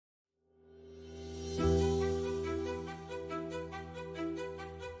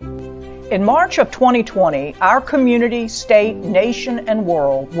In March of 2020, our community, state, nation, and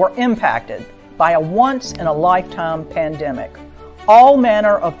world were impacted by a once-in-a-lifetime pandemic. All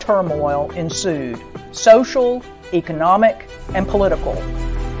manner of turmoil ensued, social, economic, and political.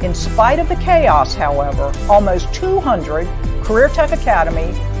 In spite of the chaos, however, almost 200 Career Tech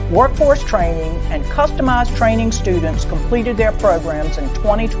Academy, workforce training, and customized training students completed their programs in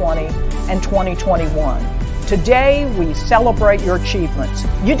 2020 and 2021. Today, we celebrate your achievements.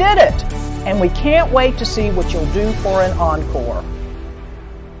 You did it! And we can't wait to see what you'll do for an encore.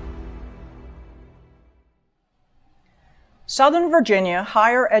 Southern Virginia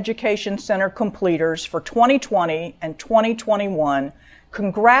Higher Education Center completers for 2020 and 2021,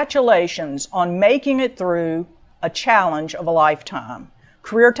 congratulations on making it through a challenge of a lifetime.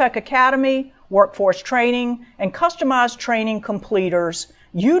 Career Tech Academy, workforce training, and customized training completers,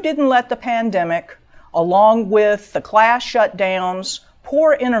 you didn't let the pandemic, along with the class shutdowns,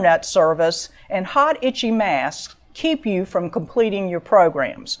 poor internet service, and hot, itchy masks, keep you from completing your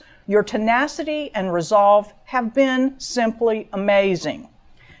programs. Your tenacity and resolve have been simply amazing.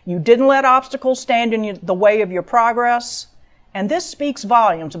 You didn't let obstacles stand in the way of your progress, and this speaks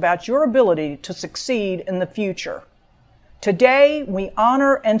volumes about your ability to succeed in the future. Today, we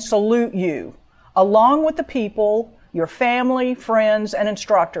honor and salute you, along with the people, your family, friends, and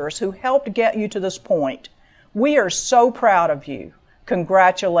instructors who helped get you to this point. We are so proud of you.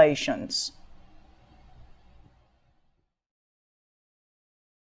 Congratulations.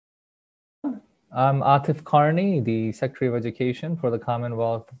 I'm Atif Karni, the Secretary of Education for the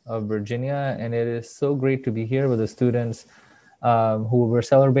Commonwealth of Virginia, and it is so great to be here with the students who we're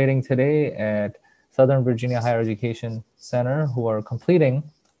celebrating today at Southern Virginia Higher Education Center, who are completing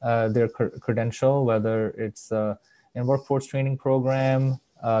their credential, whether it's in workforce training program,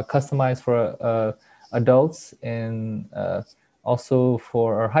 customized for adults, and also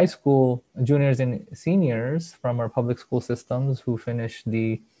for our high school juniors and seniors from our public school systems who finished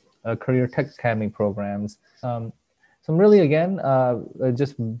the Career Tech Academy programs. So I'm really, again,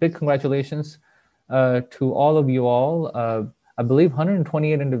 just big congratulations to all of you all. I believe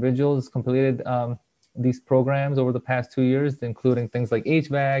 128 individuals completed these programs over the past 2 years, including things like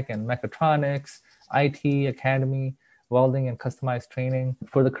HVAC and mechatronics, IT, academy, welding, and customized training.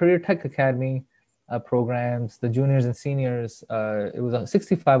 For the Career Tech Academy programs, the juniors and seniors, it was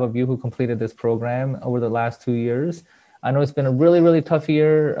 65 of you who completed this program over the last 2 years. I know it's been a really, really tough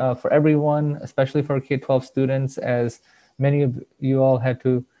year for everyone, especially for K-12 students, as many of you all had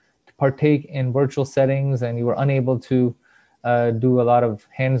to partake in virtual settings and you were unable to do a lot of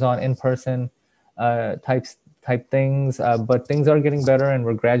hands-on in-person type things, but things are getting better and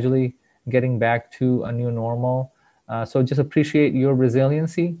we're gradually getting back to a new normal. So just appreciate your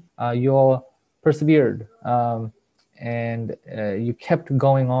resiliency. You all persevered and you kept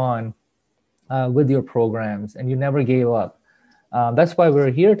going on with your programs and you never gave up. That's why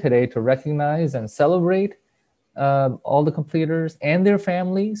we're here today, to recognize and celebrate all the completers and their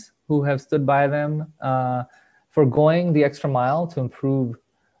families who have stood by them for going the extra mile to improve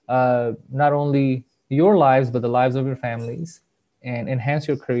not only your lives, but the lives of your families, and enhance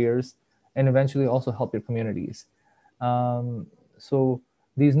your careers, and eventually also help your communities. So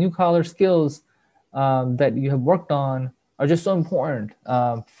these new collar skills that you have worked on are just so important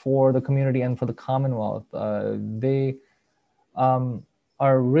for the community and for the Commonwealth. They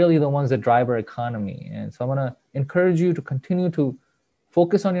are really the ones that drive our economy. And so I want to encourage you to continue to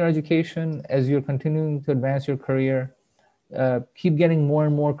focus on your education as you're continuing to advance your career. Keep getting more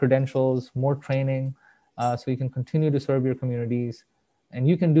and more credentials, more training, so you can continue to serve your communities. And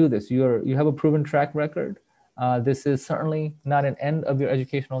you can do this. You have a proven track record. This is certainly not an end of your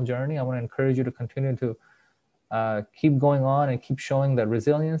educational journey. I want to encourage you to continue to keep going on and keep showing that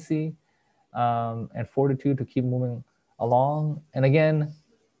resiliency and fortitude to keep moving along. And again,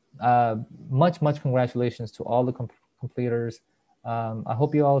 much congratulations to all the completers. I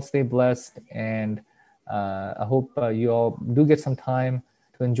hope you all stay blessed, and I hope you all do get some time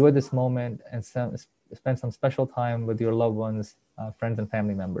to enjoy this moment and spend some special time with your loved ones, friends, and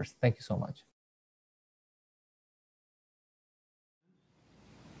family members. Thank you so much.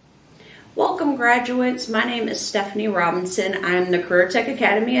 Welcome, graduates. My name is Stephanie Robinson. I'm the Career Tech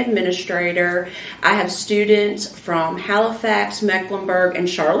Academy Administrator. I have students from Halifax, Mecklenburg, and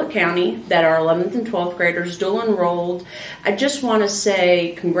Charlotte County that are 11th and 12th graders dual enrolled. I just want to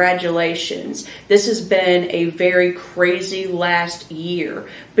say congratulations. This has been a very crazy last year,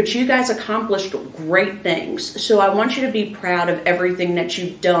 but you guys accomplished great things. So I want you to be proud of everything that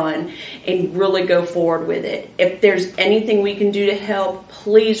you've done and really go forward with it. If there's anything we can do to help,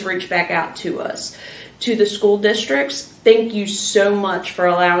 please reach back out out to us. To the school districts, thank you so much for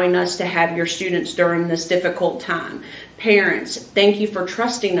allowing us to have your students during this difficult time. Parents, thank you for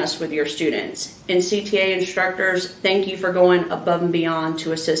trusting us with your students. And CTA instructors, thank you for going above and beyond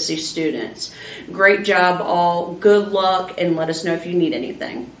to assist these students. Great job all, good luck, and let us know if you need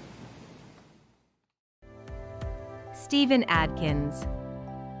anything. Stephen Adkins,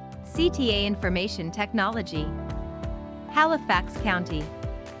 CTA Information Technology, Halifax County.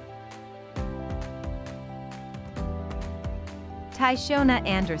 Tyshona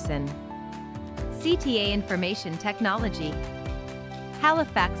Anderson, CTA Information Technology,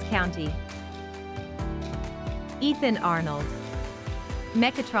 Halifax County. Ethan Arnold,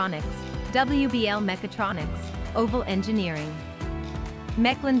 Mechatronics, WBL Mechatronics, Oval Engineering,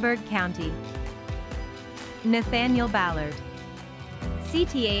 Mecklenburg County. Nathaniel Ballard,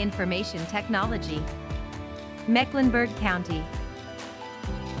 CTA Information Technology, Mecklenburg County.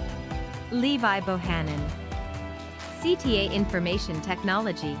 Levi Bohannon, CTA Information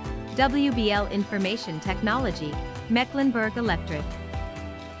Technology, WBL Information Technology, Mecklenburg Electric,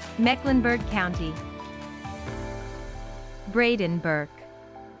 Mecklenburg County. Braden Burke,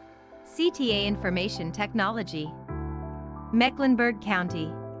 CTA Information Technology, Mecklenburg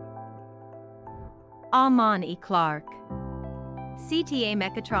County. Amon E. Clark, CTA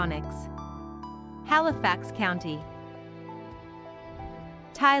Mechatronics, Halifax County.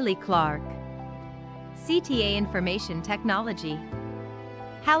 Tylee Clark, CTA Information Technology,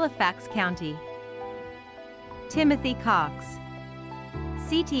 Halifax County. Timothy Cox,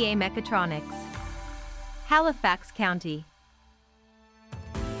 CTA Mechatronics, Halifax County.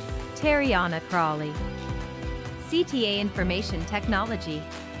 Tariana Crawley, CTA Information Technology,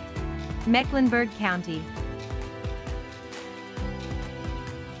 Mecklenburg County.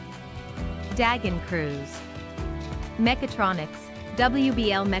 Dagan Cruz, Mechatronics,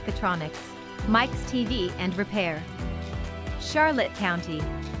 WBL Mechatronics, Mike's TV and Repair, Charlotte County.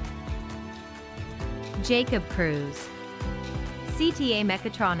 Jacob Cruz, CTA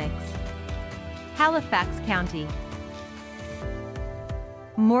Mechatronics, Halifax County.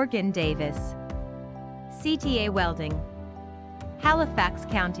 Morgan Davis, CTA Welding, Halifax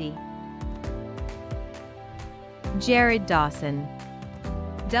County. Jared Dawson,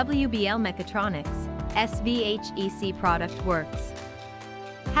 WBL Mechatronics, SVHEC Product Works,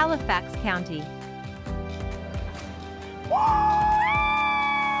 Halifax County.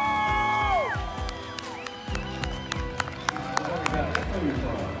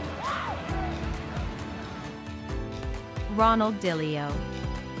 Ronald Dillio,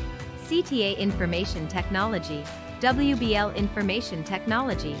 CTA Information Technology, WBL Information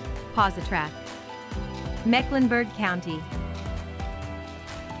Technology, Positrack, Mecklenburg County.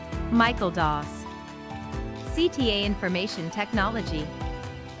 Michael Doss, CTA Information Technology,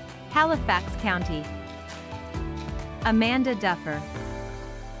 Halifax County. Amanda Duffer,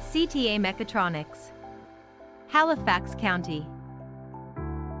 CTA Mechatronics, Halifax County.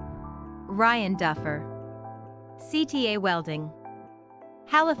 Ryan Duffer, CTA Welding,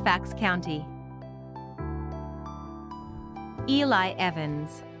 Halifax County. Eli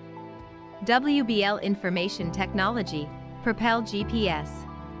Evans, WBL Information Technology, Propel GPS,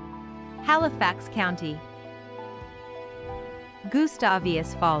 Halifax County.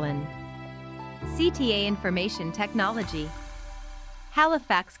 Gustavius Fallen, CTA Information Technology,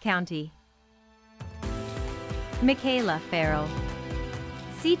 Halifax County. Michaela Farrell,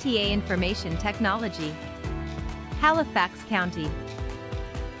 CTA Information Technology, Halifax County.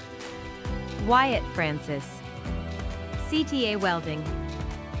 Wyatt Francis, CTA Welding,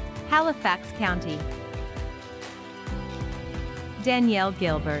 Halifax County. Danielle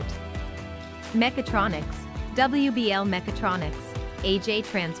Gilbert, Mechatronics, WBL Mechatronics, AJ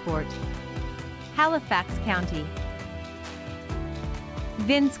Transport, Halifax County.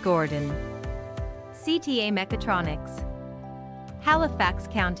 Vince Gordon, CTA Mechatronics, Halifax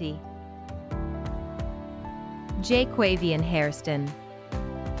County. Jaquavian Hairston,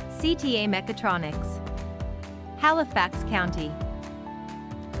 CTA Mechatronics, Halifax County.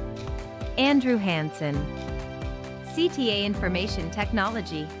 Andrew Hansen, CTA Information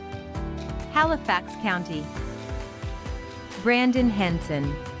Technology, Halifax County. Brandon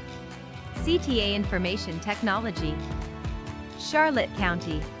Henson, CTA Information Technology, Charlotte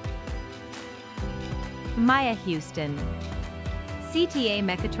County. Maya Houston, CTA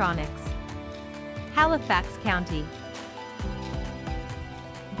Mechatronics, Halifax County.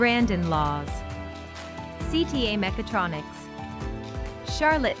 Brandon Laws, CTA Mechatronics,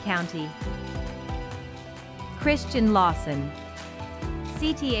 Charlotte County. Christian Lawson,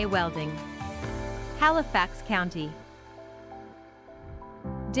 CTA Welding, Halifax County.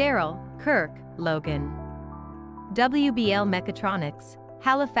 Daryl Kirk, Logan. WBL Mechatronics,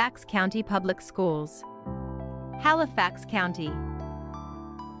 Halifax County Public Schools. Halifax County.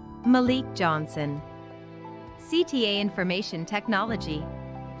 Malik Johnson. CTA Information Technology.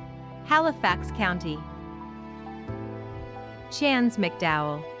 Halifax County. Chance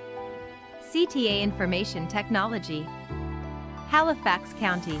McDowell. CTA Information Technology. Halifax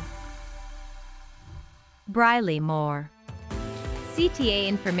County. Briley Moore. CTA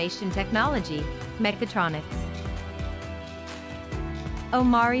Information Technology, Mechatronics.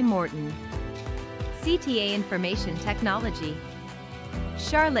 Omari Morton. CTA Information Technology.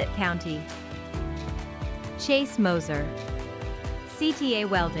 Charlotte County. Chase Moser. CTA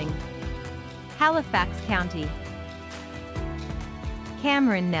Welding. Halifax County.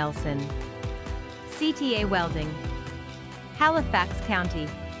 Cameron Nelson. CTA Welding. Halifax County.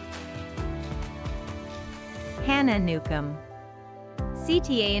 Hannah Newcomb.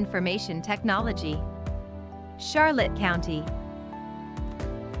 CTA Information Technology. Charlotte County.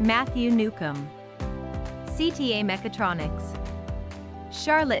 Matthew Newcomb. CTA Mechatronics.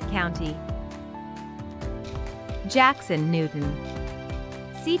 Charlotte County. Jackson Newton.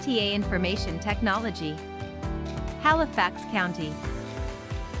 CTA Information Technology. Halifax County.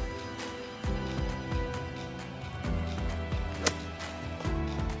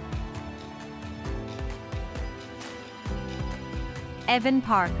 Evan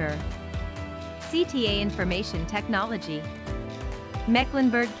Parker. CTA Information Technology.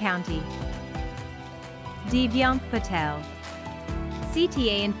 Mecklenburg County. Divyank Patel.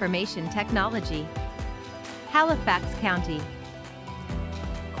 CTA Information Technology. Halifax County.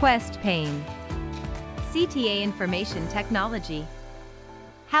 Quest Payne. CTA Information Technology.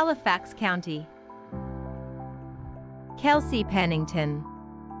 Halifax County. Kelsey Pennington.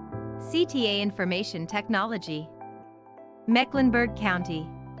 CTA Information Technology. Mecklenburg County.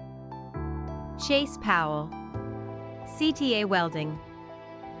 Chase Powell. CTA Welding.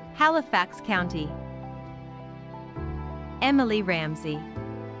 Halifax County. Emily Ramsey.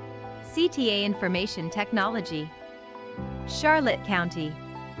 CTA Information Technology. Charlotte County.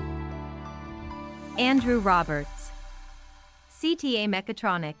 Andrew Roberts. CTA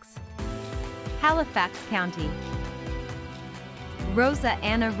Mechatronics. Halifax County. Rosa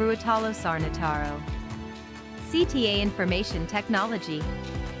Anna Ruotalo Sarnataro. CTA Information Technology.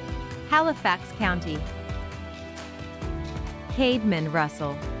 Halifax County. Cademan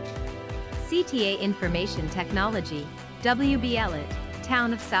Russell. CTA Information Technology. WB Elliott,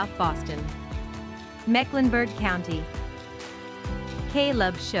 Town of South Boston. Mecklenburg County.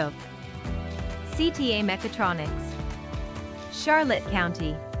 Caleb Shook. CTA Mechatronics. Charlotte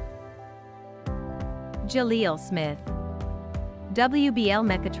County. Jaleel Smith. WBL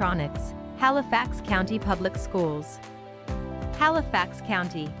Mechatronics. Halifax County Public Schools. Halifax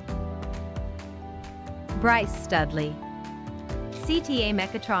County. Bryce Studley. CTA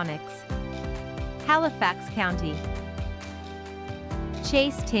Mechatronics. Halifax County.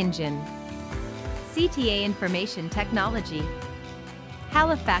 Chase Tingen. CTA Information Technology.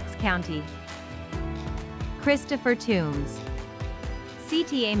 Halifax County. Christopher Toombs.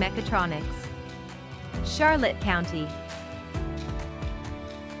 CTA Mechatronics. Charlotte County.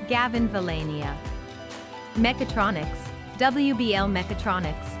 Gavin Villania. Mechatronics. WBL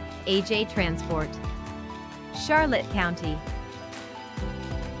Mechatronics. AJ Transport. Charlotte County.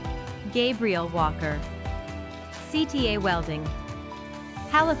 Gabriel Walker. CTA Welding.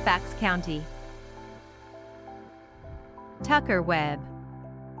 Halifax County. Tucker Webb.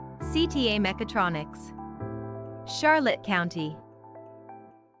 CTA Mechatronics. Charlotte County.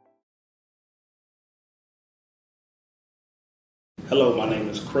 Hello, my name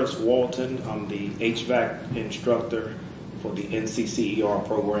is Chris Walton. I'm the HVAC instructor for the NCCER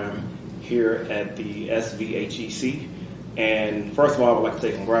program here at the SVHEC. And first of all, I would like to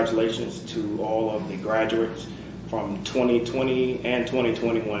say congratulations to all of the graduates from 2020 and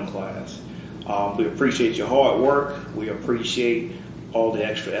 2021 class. We appreciate your hard work. We appreciate all the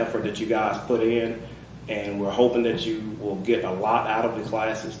extra effort that you guys put in. And we're hoping that you will get a lot out of the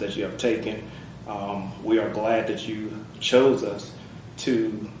classes that you have taken. We are glad that you chose us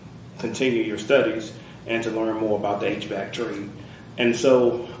to continue your studies and to learn more about the HVAC trade. And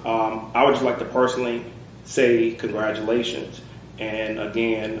so I would just like to personally say congratulations. And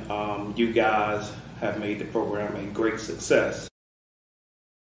again, you guys have made the program a great success.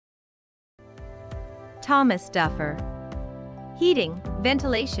 Thomas Duffer. Heating,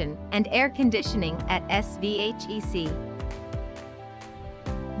 ventilation, and air conditioning at SVHEC.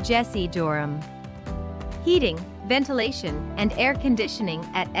 Jesse Durham. Heating, ventilation, and air conditioning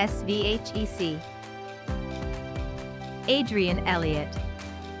at SVHEC. Adrian Elliott.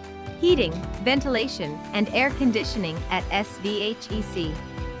 Heating, ventilation, and air conditioning at SVHEC.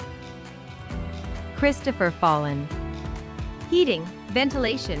 Christopher Fallon. Heating,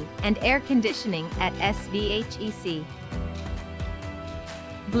 ventilation, and air conditioning at SVHEC.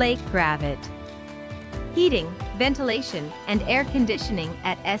 Blake Gravitt. Heating, ventilation, and air conditioning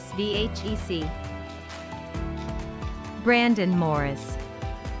at SVHEC. Brandon Morris.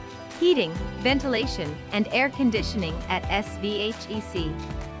 Heating, ventilation, and air conditioning at SVHEC.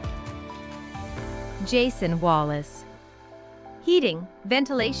 Jason Wallace. Heating,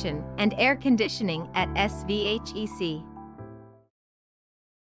 ventilation, and air conditioning at SVHEC.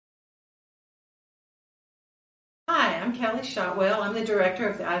 Hi, I'm Kelly Shotwell. I'm the director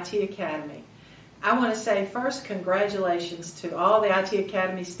of the IT Academy. I want to say first congratulations to all the IT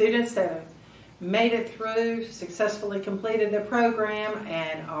Academy students that have made it through, successfully completed their program,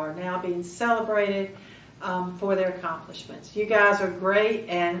 and are now being celebrated for their accomplishments. You guys are great,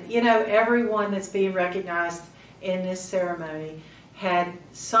 and you know, everyone that's being recognized in this ceremony had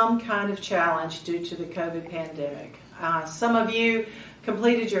some kind of challenge due to the COVID pandemic. Some of you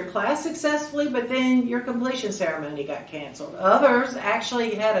completed your class successfully, but then your completion ceremony got canceled. Others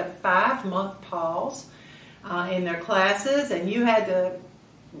actually had a 5-month pause in their classes, and you had to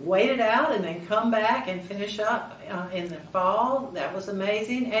wait it out and then come back and finish up in the fall. That was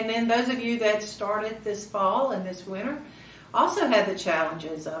amazing. And then those of you that started this fall and this winter also had the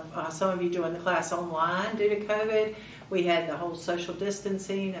challenges of some of you doing the class online due to COVID. We had the whole social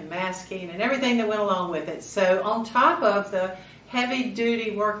distancing and masking and everything that went along with it. So on top of the heavy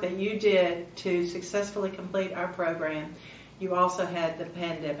duty work that you did to successfully complete our program, you also had the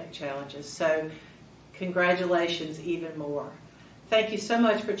pandemic challenges. So congratulations even more. Thank you so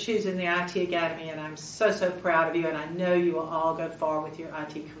much for choosing the IT Academy, and I'm so, so proud of you, and I know you will all go far with your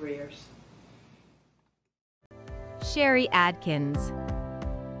IT careers. Sherry Adkins.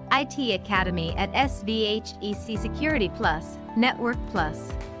 IT Academy at SVHEC Security Plus, Network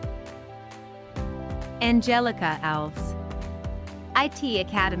Plus. Angelica Alves. IT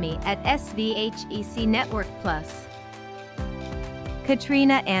Academy at SVHEC Network Plus.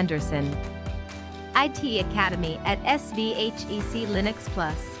 Katrina Anderson. IT Academy at SVHEC Linux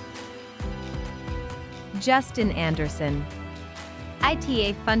Plus. Justin Anderson.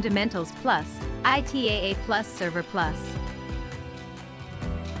 ITA Fundamentals Plus, ITAA Plus Server Plus.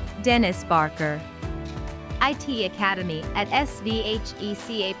 Dennis Barker. IT Academy at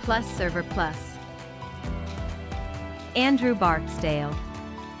SVHECA Plus Server Plus. Andrew Barksdale.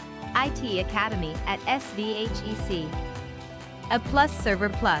 IT Academy at SVHEC. A Plus Server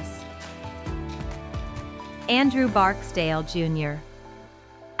Plus. Andrew Barksdale Jr.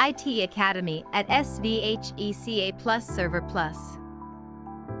 IT Academy at SVHECA Plus Server Plus.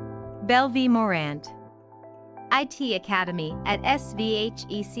 Belvie Morant. IT Academy at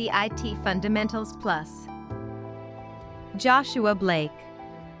SVHEC IT Fundamentals Plus. Joshua Blake.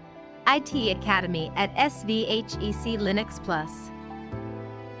 IT Academy at SVHEC Linux Plus.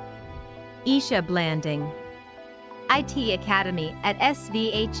 Isha Blanding. IT Academy at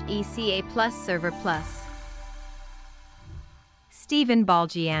SVHECA Plus Server Plus. Stephen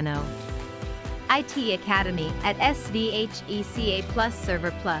Balgiano. IT Academy at SVHECA Plus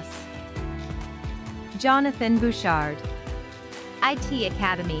Server Plus. Jonathan Bouchard. IT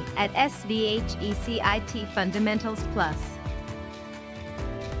Academy at SVHEC IT Fundamentals Plus.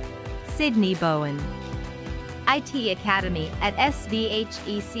 Sydney Bowen. IT Academy at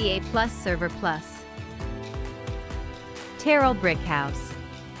SVHECA Plus Server Plus. Terrell Brickhouse.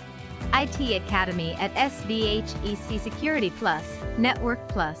 IT Academy at SVHEC Security Plus, Network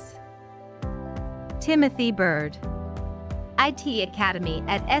Plus. Timothy Bird. IT Academy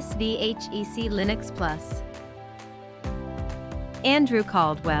at SVHEC Linux Plus. Andrew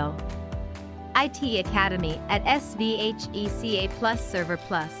Caldwell. IT Academy at SVHECA Plus Server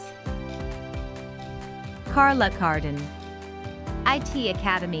Plus. Carla Carden. IT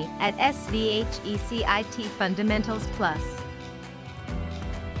Academy at SVHEC IT Fundamentals Plus.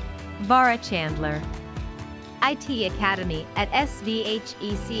 Vara Chandler. IT Academy at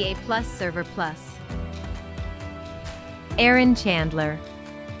SVHECA Plus Server Plus. Aaron Chandler.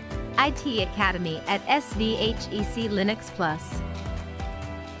 IT Academy at SVHEC Linux Plus.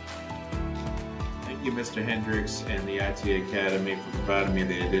 Thank you, Mr. Hendricks and the IT Academy for providing me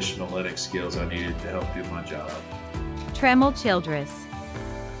the additional Linux skills I needed to help do my job. Tremel Childress.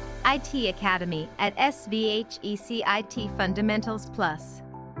 IT Academy at SVHEC IT Fundamentals Plus.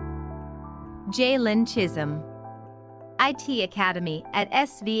 Jalen Chisholm. IT Academy at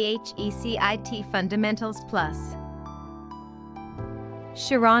SVHEC IT Fundamentals Plus.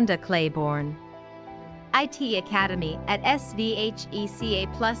 Sharonda Claiborne. IT Academy at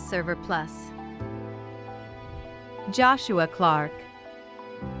SVHECA Plus Server Plus. Joshua Clark,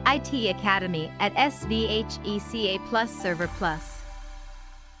 IT Academy at SVHECA Plus Server Plus.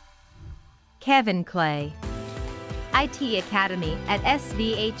 Kevin Clay, IT Academy at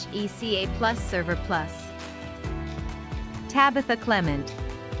SVHECA Plus Server Plus. Tabitha Clement,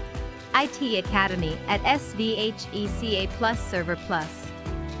 IT Academy at SVHECA Plus Server Plus.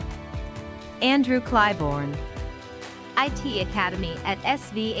 Andrew Clybourne, IT Academy at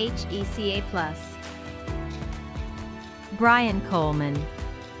SVHECA Plus. Brian Coleman,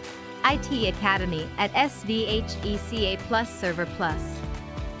 IT Academy at SVHECA Plus Server Plus.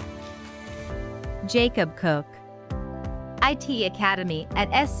 Jacob Cook, IT Academy at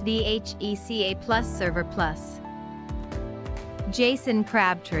SVHECA Plus Server Plus. Jason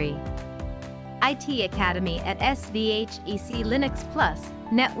Crabtree, IT Academy at SVHEC Linux Plus,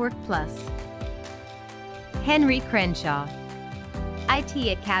 Network Plus. Henry Crenshaw, IT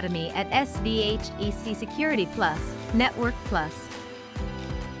Academy at SVHEC Security Plus, Network Plus.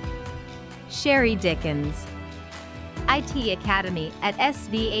 Sherry Dickens, IT Academy at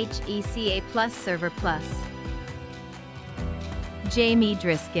SVHECA Plus Server Plus. Jamie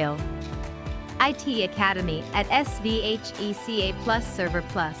Driscoll, IT Academy at SVHECA Plus Server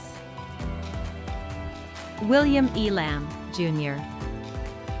Plus. William Elam, Jr.,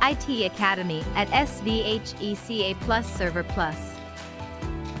 IT Academy at SVHECA Plus Server Plus.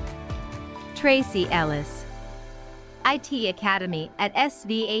 Tracy Ellis, IT Academy at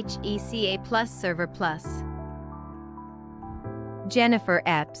SVHECA Plus Server Plus. Jennifer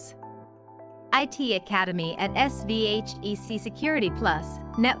Epps, IT Academy at SVHEC Security Plus,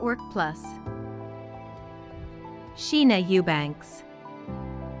 Network Plus. Sheena Eubanks,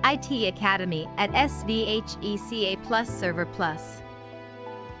 IT Academy at SVHECA Plus Server Plus.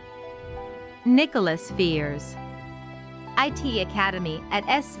 Nicholas Fears, IT Academy at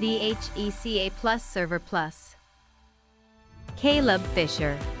SVHECA Plus Server Plus. Caleb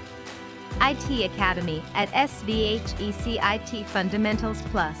Fisher, IT Academy at SVHEC IT Fundamentals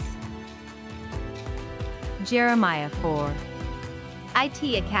Plus. Jeremiah Four, IT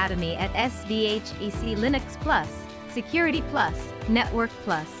Academy at SVHEC Linux Plus, Security Plus, Network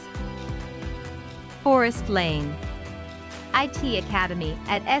Plus. Forrest Lane, IT Academy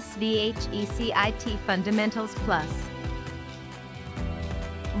at SVHEC IT Fundamentals Plus.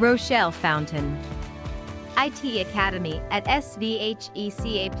 Rochelle Fountain, IT Academy at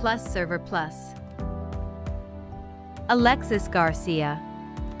SVHECA Plus Server Plus. Alexis Garcia,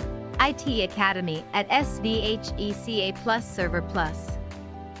 IT Academy at SVHECA Plus Server Plus.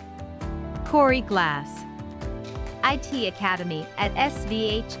 Corey Glass, IT Academy at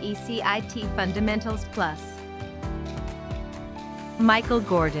SVHEC IT Fundamentals Plus. Michael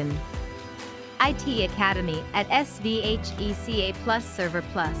Gordon, IT Academy at SVHECA Plus Server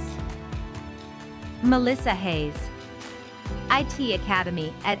Plus. Melissa Hayes, IT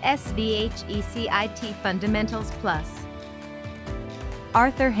Academy at SVHEC IT Fundamentals Plus.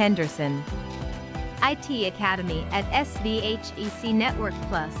 Arthur Henderson, IT Academy at SVHEC Network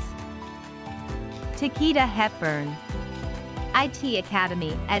Plus. Takeda Hepburn, IT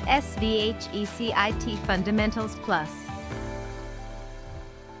Academy at SVHEC IT Fundamentals Plus.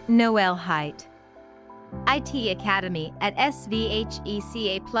 Noel Height, IT Academy at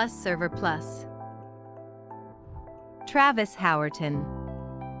SVHECA Plus Server Plus. Travis Howerton,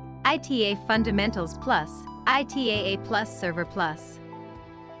 ITA Fundamentals Plus, ITAA Plus Server Plus.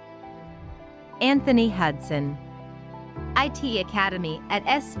 Anthony Hudson, IT Academy at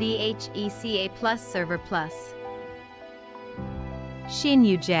SVHECA Plus Server Plus.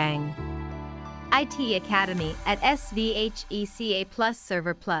 Xinyu Zhang, IT Academy at SVHECA Plus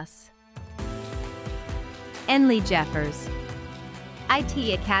Server Plus. Enley Jeffers,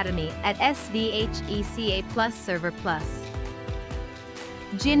 IT Academy at SVHECA Plus Server Plus.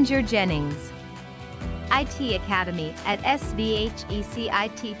 Ginger Jennings, IT Academy at SVHEC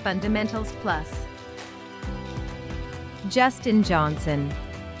IT Fundamentals Plus. Justin Johnson,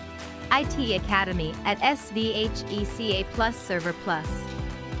 IT Academy at SVHECA Plus Server Plus.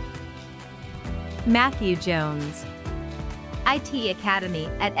 Matthew Jones, IT Academy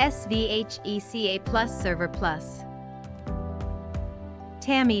at SVHECA Plus Server Plus.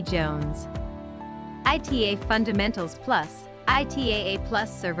 Tammy Jones, ITA Fundamentals Plus, ITAA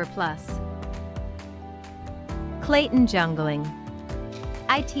Plus Server Plus. Clayton Jungling,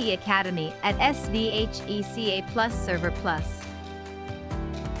 IT Academy at SVHECA Plus Server Plus.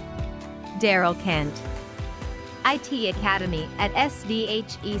 Daryl Kent, IT Academy at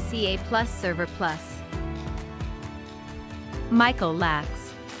SVHECA Plus Server Plus. Michael Lax,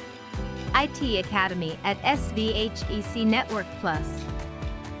 IT Academy at SVHEC Network Plus.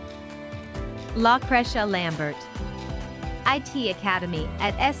 La Crescia Lambert. IT Academy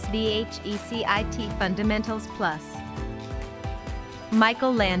at SVHEC IT Fundamentals Plus.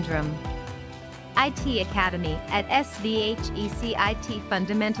 Michael Landrum. IT Academy at SVHEC IT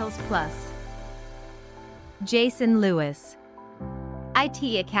Fundamentals Plus. Jason Lewis.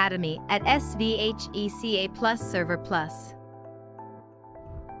 IT Academy at SVHEC A Plus Server Plus.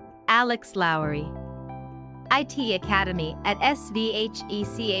 Alex Lowry. IT Academy at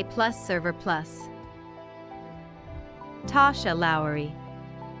SVHEC A Plus Server Plus. Tasha Lowry.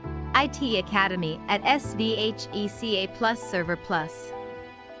 IT Academy at SVHEC A Plus Server Plus.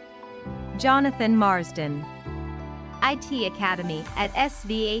 Jonathan Marsden. IT Academy at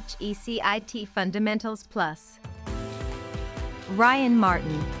SVHEC IT Fundamentals Plus. Ryan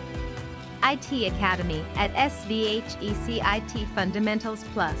Martin. IT Academy at SVHEC IT Fundamentals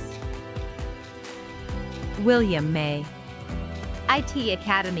Plus. William May. IT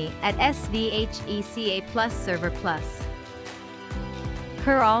Academy at SVHEC A Plus Server Plus.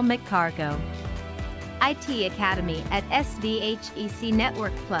 Kural McCargo. IT Academy at SVHEC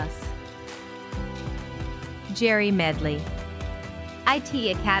Network Plus. Jerry Medley.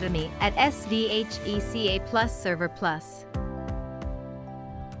 IT Academy at SVHEC A Plus Server Plus.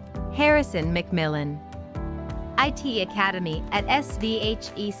 Harrison McMillan. IT Academy at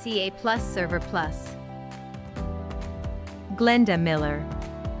SVHEC A Plus Server Plus. Glenda Miller.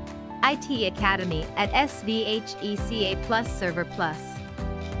 IT Academy at SVHEC A Plus Server Plus.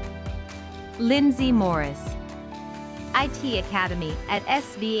 Lindsay Morris. IT Academy at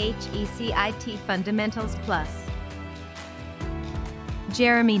SVHEC IT Fundamentals Plus.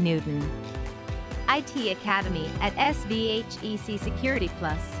 Jeremy Newton. IT Academy at SVHEC Security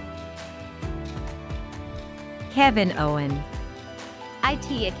Plus. Kevin Owen.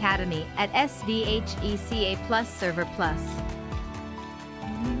 IT Academy at SVHEC A Plus Server Plus.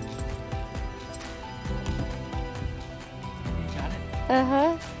 You got it?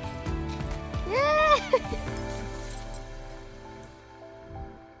 Uh-huh.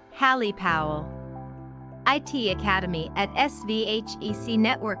 Hallie Powell. IT Academy at SVHEC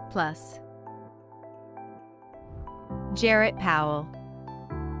Network Plus. Jarrett Powell.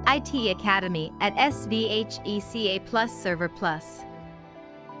 IT Academy at SVHEC A Plus Server Plus.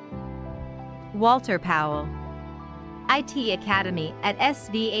 Walter Powell. IT Academy at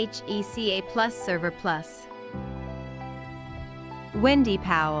SVHEC A Plus Server Plus. Wendy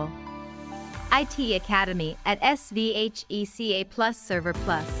Powell. IT Academy at SVHEC A Plus Server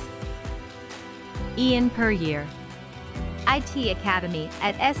Plus. Ian Puryear. IT Academy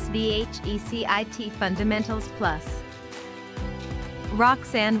at SVHEC IT Fundamentals Plus.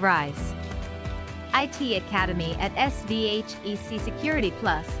 Roxanne Rice. IT Academy at SVHEC Security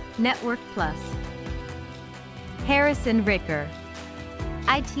Plus, Network Plus. Harrison Ricker.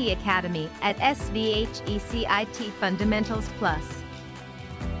 IT Academy at SVHEC IT Fundamentals Plus.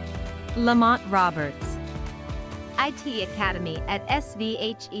 Lamont Roberts. IT Academy at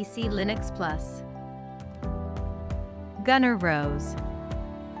SVHEC Linux Plus. Gunnar Rose.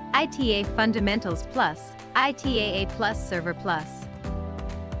 ITA Fundamentals Plus, ITAA Plus Server Plus.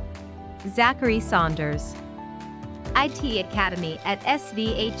 Zachary Saunders. IT Academy at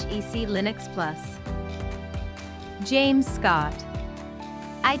SVHEC Linux Plus. James Scott.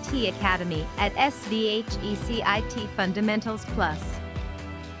 IT Academy at SVHEC IT Fundamentals Plus.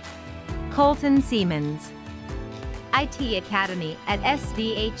 Colton Siemens. IT Academy at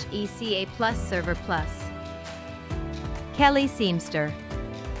SVHEC A Plus Server Plus. Kelly Seamster.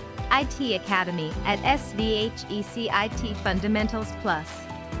 IT Academy at SVHEC IT Fundamentals Plus.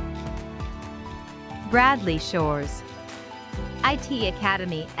 Bradley Shores. IT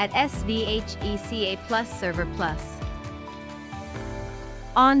Academy at SVHEC A Plus Server Plus.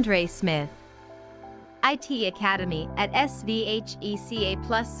 Andre Smith. IT Academy at SVHEC A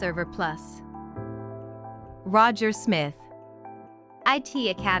Plus Server Plus. Roger Smith. IT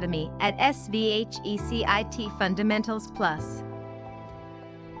Academy at SVHEC IT Fundamentals Plus.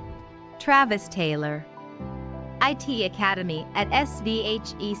 Travis Taylor. IT Academy at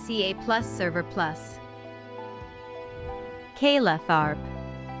SVHEC A Plus Server Plus. Kayla Tharp.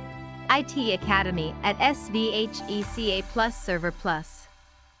 IT Academy at SVHEC A Plus Server Plus.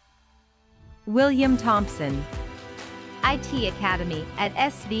 William Thompson. IT Academy at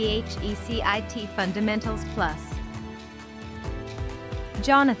SVHEC IT Fundamentals Plus.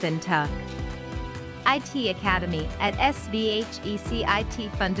 Jonathan Tuck. IT Academy at SVHEC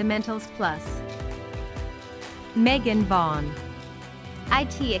IT Fundamentals Plus. Megan Vaughn.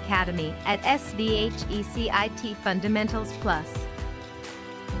 IT Academy at SVHEC IT Fundamentals Plus.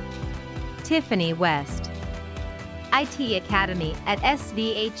 Tiffany West. IT Academy at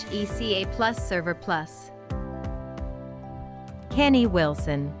SVHECA Plus Server Plus. Kenny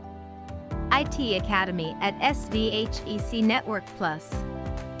Wilson. IT Academy at SVHEC Network Plus.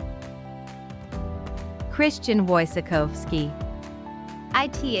 Christian Wojciechowski.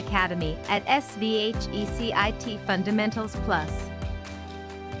 IT Academy at SVHEC IT Fundamentals Plus.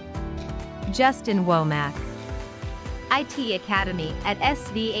 Justin Womack. IT Academy at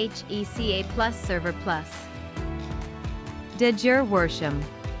SVHECA Plus Server Plus. Dejur Worsham.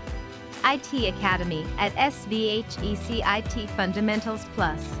 IT Academy at SVHEC IT Fundamentals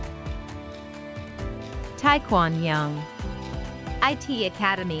Plus. Taekwon Young. IT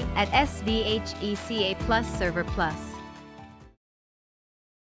Academy at SVHECA Plus Server Plus.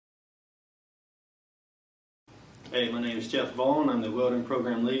 Hey, my name is Jeff Vaughn. I'm the welding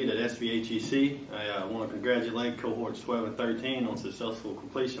program lead at SVHEC. I want to congratulate cohorts 12 and 13 on successful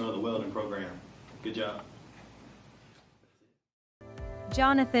completion of the welding program. Good job.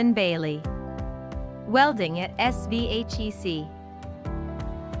 Jonathan Bailey. Welding at SVHEC.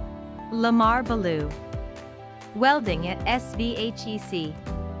 Lamar Ballou. Welding at SVHEC.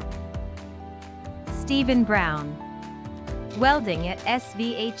 Stephen Brown. Welding at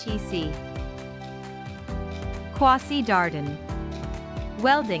SVHEC. Kwasi Darden.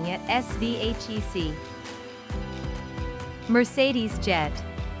 Welding at SVHEC. Mercedes Jett.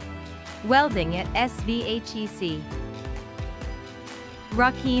 Welding at SVHEC.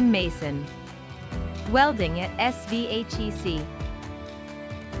 Rakeem Mason. Welding at SVHEC.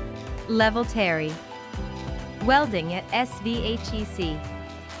 Level Terry. Welding at SVHEC.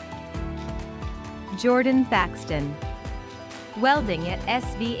 Jordan Thaxton. Welding at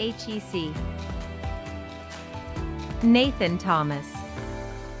SVHEC. Nathan Thomas.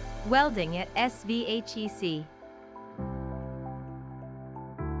 Welding at SVHEC.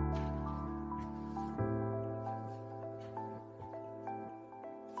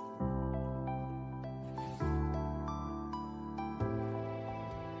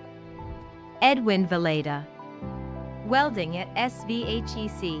 Edwin Valeda. Welding at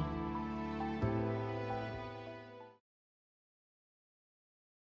SVHEC.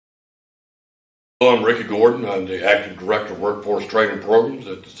 Hello, I'm Ricky Gordon. I'm the Active Director of Workforce Training Programs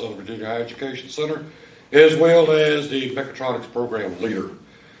at the Southern Virginia Higher Education Center, as well as the Mechatronics Program Leader.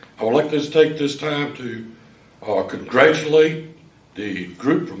 I would like to take this time to congratulate the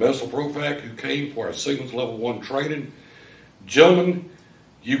group from ESSL-ProFac who came for our Siemens Level 1 training. Gentlemen,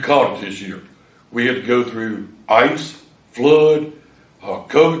 you caught it this year. We had to go through ice, flood,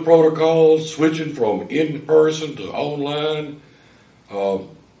 COVID protocols, switching from in-person to online,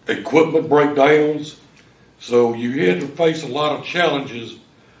 equipment breakdowns. So you had to face a lot of challenges,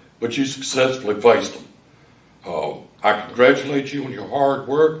 but you successfully faced them. I congratulate you on your hard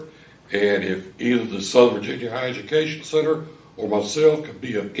work, and if either the Southern Virginia Higher Education Center or myself can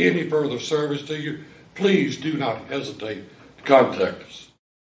be of any further service to you, please do not hesitate to contact us.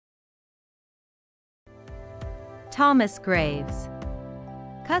 Thomas Graves.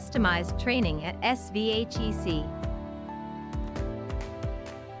 Customized training at SVHEC.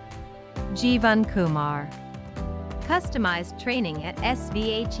 Jivan Kumar. Customized training at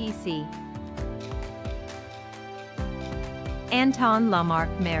SVHEC. Anton Lamarck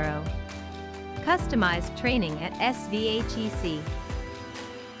Mero. Customized training at SVHEC.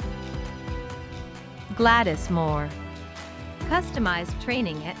 Gladys Moore. Customized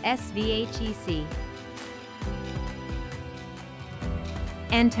training at SVHEC.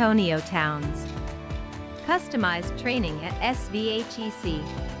 Antonio Towns. Customized training at SVHEC.